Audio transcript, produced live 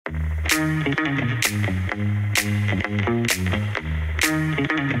Hello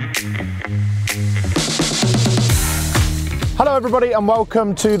everybody and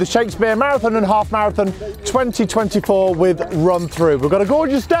welcome to the Shakespeare Marathon and Half Marathon 2024 with RunThrough. We've got a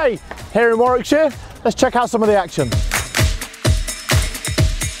gorgeous day here in Warwickshire. Let's check out some of the action.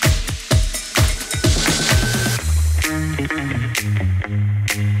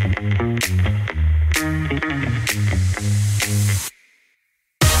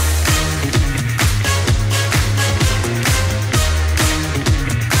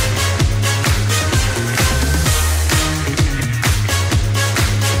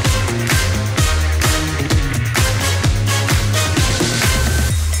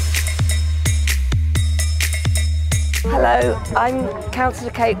 Hello, I'm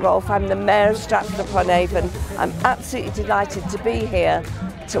Councillor Kate Rolfe. I'm the Mayor of Stratford-upon-Avon. I'm absolutely delighted to be here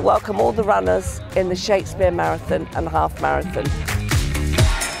to welcome all the runners in the Shakespeare Marathon and Half Marathon.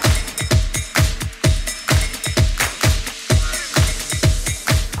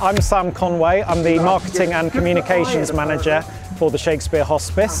 I'm Sam Conway. I'm the Marketing and Communications Manager for the Shakespeare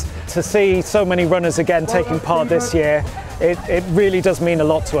Hospice. To see so many runners again taking part this year, it really does mean a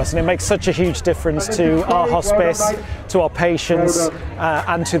lot to us, and it makes such a huge difference to our hospice, to our patients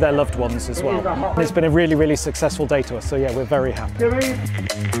and to their loved ones as well. And it's been a really, really successful day to us, so yeah, we're very happy.